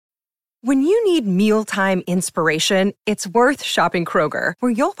When you need mealtime inspiration, it's worth shopping Kroger,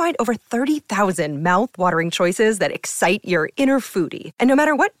 where you'll find over 30,000 mouth-watering choices that excite your inner foodie. And no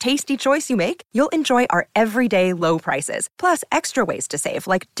matter what tasty choice you make, you'll enjoy our everyday low prices, plus extra ways to save,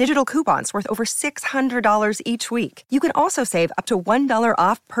 like digital coupons worth over $600 each week. You can also save up to $1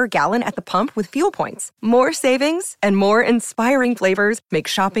 off per gallon at the pump with fuel points. More savings and more inspiring flavors make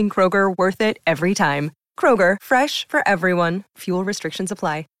shopping Kroger worth it every time. Kroger, fresh for everyone. Fuel restrictions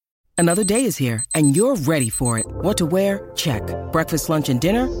apply. Another day is here, and you're ready for it. What to wear? Check. Breakfast, lunch, and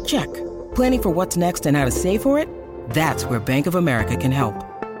dinner? Check. Planning for what's next and how to save for it? That's where Bank of America can help.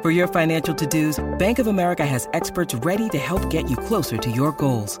 For your financial to-dos, Bank of America has experts ready to help get you closer to your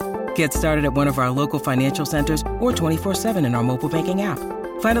goals. Get started at one of our local financial centers or 24/7 in our mobile banking app.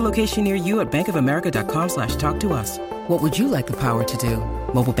 Find a location near you at bankofamerica.com/talktous. What would you like the power to do?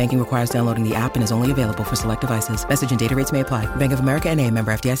 Mobile banking requires downloading the app and is only available for select devices. Message and data rates may apply. Bank of America N.A.,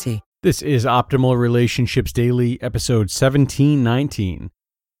 member FDIC. This is Optimal Relationships Daily, episode 1719,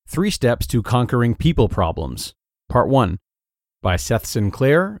 3 Steps to Conquering People Problems, Part 1, by Seth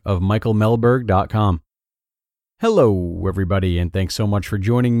Sinclair of michaelmelberg.com. Hello, everybody, and thanks so much for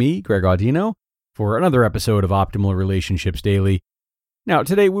joining me, Greg Audino, for another episode of Optimal Relationships Daily. Now,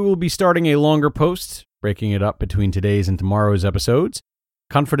 today we will be starting a longer post, breaking it up between today's and tomorrow's episodes.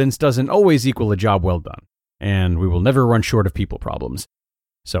 Confidence doesn't always equal a job well done, and we will never run short of people problems.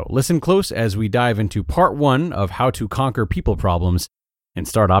 So listen close as we dive into part 1 of how to conquer people problems and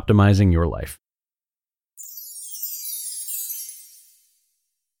start optimizing your life.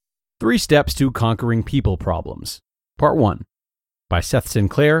 3 Steps to Conquering People Problems, Part 1, by Seth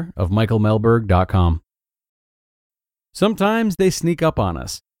Sinclair of michaelmelberg.com. Sometimes they sneak up on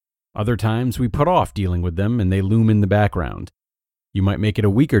us. Other times we put off dealing with them and they loom in the background. You might make it a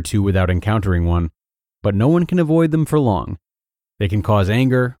week or 2 without encountering one, but no one can avoid them for long. They can cause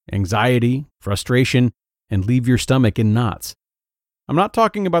anger, anxiety, frustration, and leave your stomach in knots. I'm not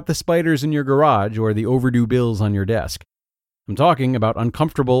talking about the spiders in your garage or the overdue bills on your desk. I'm talking about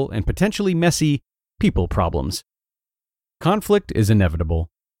uncomfortable and potentially messy people problems. Conflict is inevitable.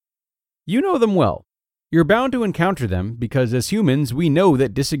 You know them well. You're bound to encounter them because as humans, we know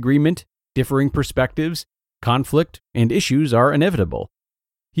that disagreement, differing perspectives, conflict, and issues are inevitable.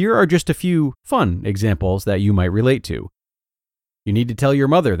 Here are just a few fun examples that you might relate to. You need to tell your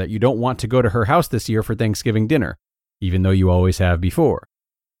mother that you don't want to go to her house this year for Thanksgiving dinner, even though you always have before.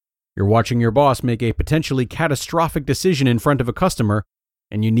 You're watching your boss make a potentially catastrophic decision in front of a customer,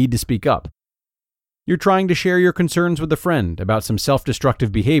 and you need to speak up. You're trying to share your concerns with a friend about some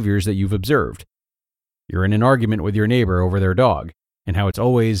self-destructive behaviors that you've observed. You're in an argument with your neighbor over their dog, and how it's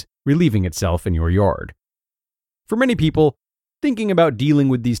always relieving itself in your yard. For many people, thinking about dealing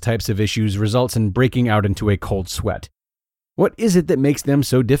with these types of issues results in breaking out into a cold sweat. What is it that makes them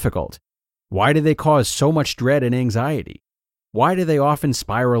so difficult? Why do they cause so much dread and anxiety? Why do they often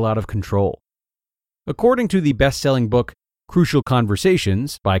spiral out of control? According to the best-selling book Crucial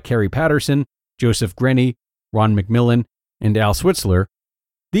Conversations by Carrie Patterson, Joseph Grenny, Ron McMillan, and Al Switzler,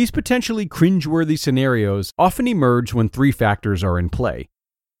 these potentially cringeworthy scenarios often emerge when 3 factors are in play.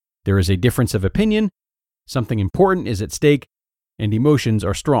 There is a difference of opinion, something important is at stake, and emotions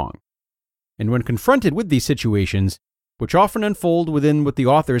are strong. And when confronted with these situations, which often unfold within what the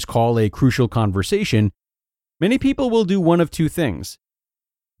authors call a crucial conversation, many people will do one of 2 things.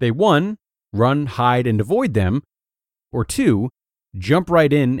 They 1, run, hide, and avoid them, or 2, jump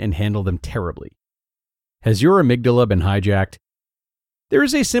right in and handle them terribly. Has your amygdala been hijacked? There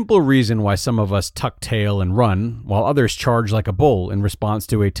is a simple reason why some of us tuck tail and run, while others charge like a bull in response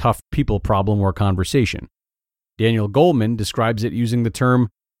to a tough people problem or conversation. Daniel Goleman describes it using the term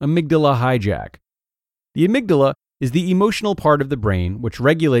amygdala hijack. The amygdala is the emotional part of the brain which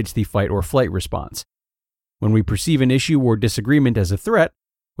regulates the fight or flight response. When we perceive an issue or disagreement as a threat,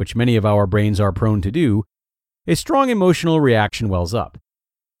 which many of our brains are prone to do, a strong emotional reaction wells up.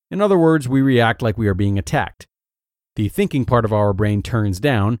 In other words, we react like we are being attacked. The thinking part of our brain turns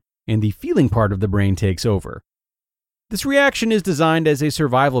down, and the feeling part of the brain takes over. This reaction is designed as a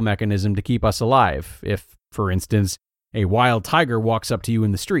survival mechanism to keep us alive if, for instance, a wild tiger walks up to you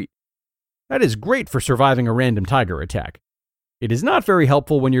in the street. That is great for surviving a random tiger attack. It is not very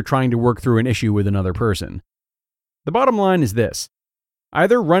helpful when you're trying to work through an issue with another person. The bottom line is this: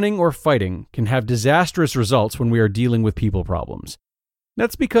 either running or fighting can have disastrous results when we are dealing with people problems.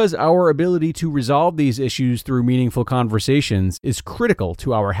 That's because our ability to resolve these issues through meaningful conversations is critical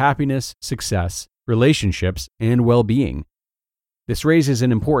to our happiness, success, relationships, and well-being. This raises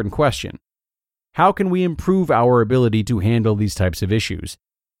an important question. How can we improve our ability to handle these types of issues?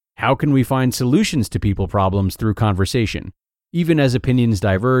 How can we find solutions to people problems through conversation, even as opinions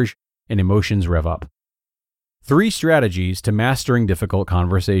diverge and emotions rev up. 3 strategies to mastering difficult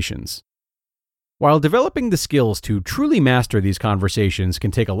conversations. While developing the skills to truly master these conversations can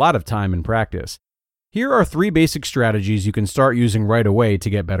take a lot of time and practice, here are 3 basic strategies you can start using right away to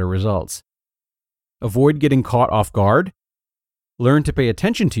get better results. Avoid getting caught off guard, learn to pay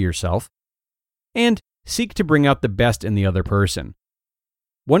attention to yourself, and seek to bring out the best in the other person.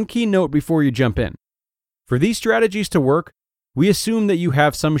 One key note before you jump in. For these strategies to work, we assume that you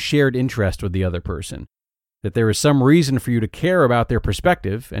have some shared interest with the other person, that there is some reason for you to care about their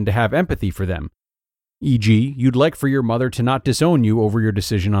perspective and to have empathy for them. E.g., you'd like for your mother to not disown you over your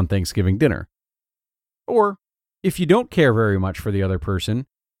decision on Thanksgiving dinner. Or, if you don't care very much for the other person,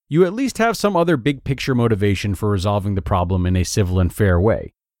 you at least have some other big picture motivation for resolving the problem in a civil and fair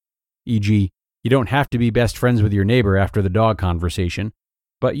way. E.g., you don't have to be best friends with your neighbor after the dog conversation,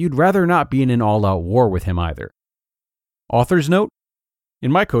 but you'd rather not be in an all-out war with him either. Author's note: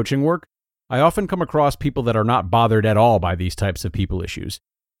 in my coaching work, I often come across people that are not bothered at all by these types of people issues.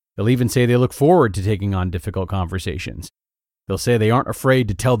 They'll even say they look forward to taking on difficult conversations. They'll say they aren't afraid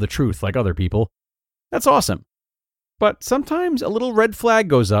to tell the truth like other people. That's awesome. But sometimes a little red flag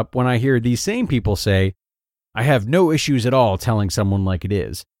goes up when I hear these same people say, I have no issues at all telling someone like it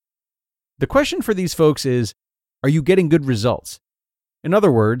is. The question for these folks is, are you getting good results? In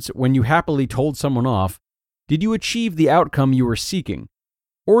other words, when you happily told someone off, did you achieve the outcome you were seeking?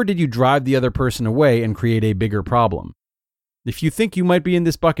 Or did you drive the other person away and create a bigger problem? If you think you might be in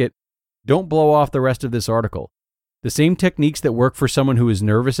this bucket, don't blow off the rest of this article. The same techniques that work for someone who is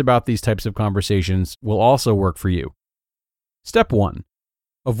nervous about these types of conversations will also work for you. Step 1.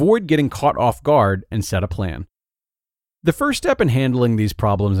 Avoid getting caught off guard and set a plan. The first step in handling these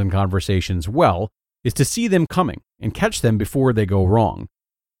problems and conversations well is to see them coming and catch them before they go wrong.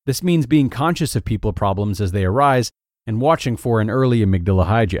 This means being conscious of people problems as they arise and watching for an early amygdala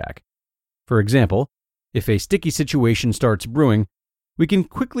hijack. For example, if a sticky situation starts brewing, we can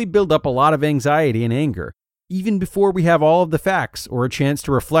quickly build up a lot of anxiety and anger, even before we have all of the facts or a chance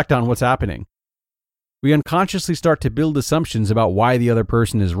to reflect on what's happening. We unconsciously start to build assumptions about why the other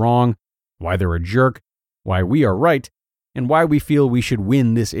person is wrong, why they're a jerk, why we are right, and why we feel we should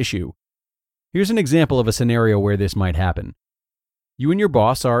win this issue. Here's an example of a scenario where this might happen. You and your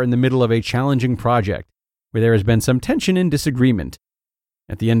boss are in the middle of a challenging project where there has been some tension and disagreement.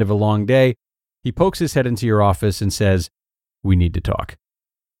 At the end of a long day, he pokes his head into your office and says, "We need to talk,"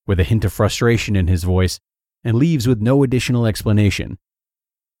 with a hint of frustration in his voice, and leaves with no additional explanation.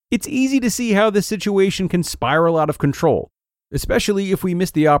 It's easy to see how this situation can spiral out of control, especially if we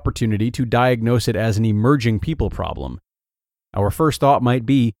miss the opportunity to diagnose it as an emerging people problem. Our first thought might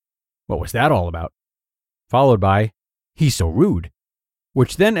be, "What was that all about?" Followed by, "He's so rude,"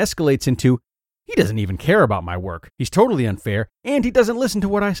 which then escalates into, "He doesn't even care about my work. He's totally unfair, and he doesn't listen to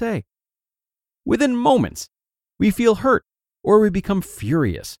what I say." Within moments, we feel hurt or we become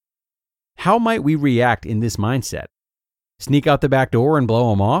furious. How might we react in this mindset? Sneak out the back door and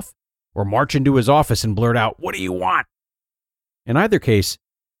blow him off? Or march into his office and blurt out, "What do you want?" In either case,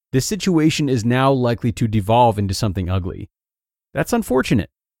 this situation is now likely to devolve into something ugly. That's unfortunate.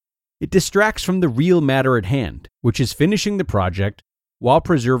 It distracts from the real matter at hand, which is finishing the project while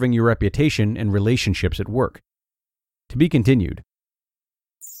preserving your reputation and relationships at work. To be continued.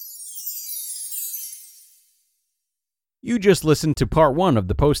 You just listened to part 1 of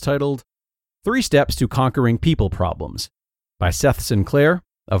the post titled 3 Steps to Conquering People Problems by Seth Sinclair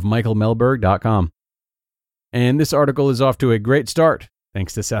of michaelmelberg.com. And this article is off to a great start.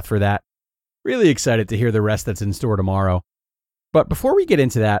 Thanks to Seth for that. Really excited to hear the rest that's in store tomorrow. But before we get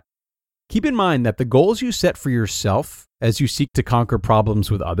into that, keep in mind that the goals you set for yourself as you seek to conquer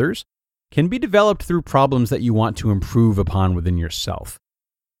problems with others can be developed through problems that you want to improve upon within yourself.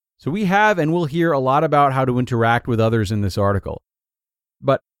 So we have and will hear a lot about how to interact with others in this article.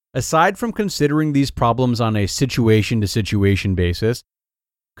 But aside from considering these problems on a situation-to-situation basis,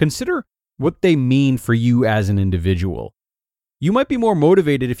 consider what they mean for you as an individual. You might be more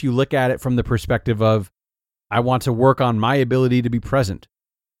motivated if you look at it from the perspective of, I want to work on my ability to be present.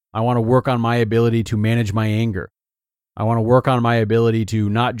 I want to work on my ability to manage my anger. I want to work on my ability to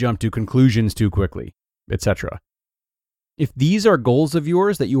not jump to conclusions too quickly, etc. If these are goals of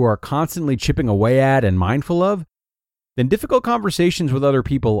yours that you are constantly chipping away at and mindful of, then difficult conversations with other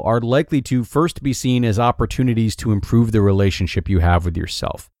people are likely to first be seen as opportunities to improve the relationship you have with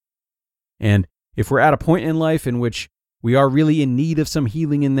yourself. And if we're at a point in life in which we are really in need of some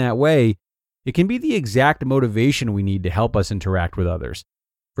healing in that way, it can be the exact motivation we need to help us interact with others,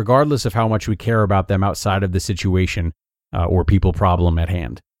 regardless of how much we care about them outside of the situation or people problem at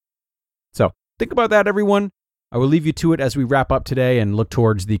hand. So think about that, everyone. I will leave you to it as we wrap up today and look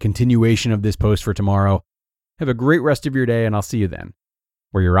towards the continuation of this post for tomorrow. Have a great rest of your day, and I'll see you then,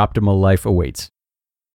 where your optimal life awaits.